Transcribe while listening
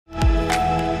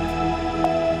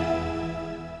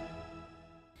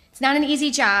It's not an easy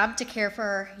job to care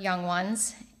for young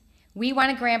ones. We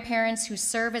wanted grandparents who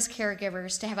serve as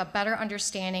caregivers to have a better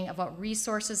understanding of what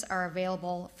resources are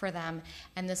available for them,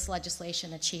 and this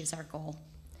legislation achieves our goal.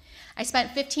 I spent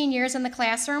 15 years in the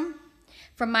classroom.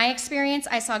 From my experience,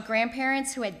 I saw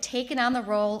grandparents who had taken on the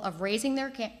role of raising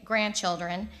their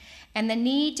grandchildren and the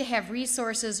need to have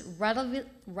resources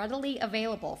readily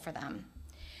available for them.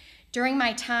 During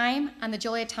my time on the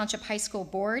Joliet Township High School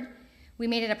Board, we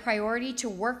made it a priority to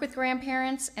work with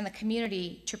grandparents and the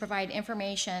community to provide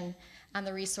information on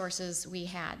the resources we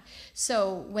had.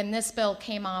 So when this bill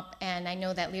came up, and I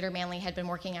know that Leader Manley had been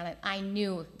working on it, I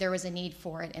knew there was a need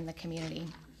for it in the community.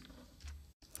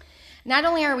 Not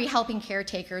only are we helping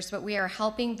caretakers, but we are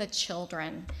helping the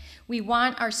children. We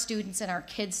want our students and our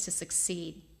kids to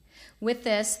succeed. With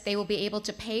this, they will be able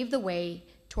to pave the way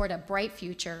toward a bright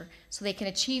future so they can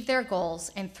achieve their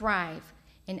goals and thrive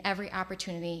in every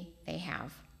opportunity they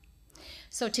have.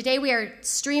 So today we are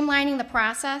streamlining the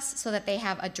process so that they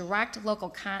have a direct local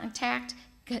contact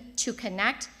to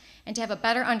connect and to have a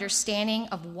better understanding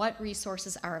of what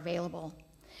resources are available.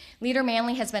 Leader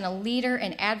Manley has been a leader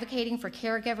in advocating for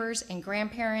caregivers and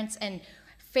grandparents and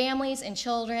families and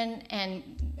children, and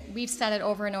we've said it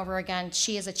over and over again,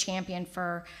 she is a champion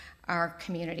for our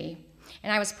community.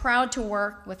 And I was proud to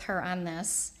work with her on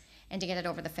this and to get it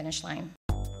over the finish line.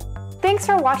 Thanks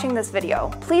for watching this video.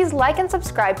 Please like and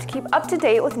subscribe to keep up to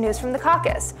date with news from the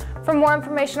caucus. For more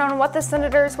information on what the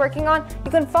senator is working on, you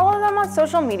can follow them on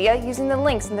social media using the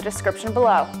links in the description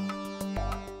below.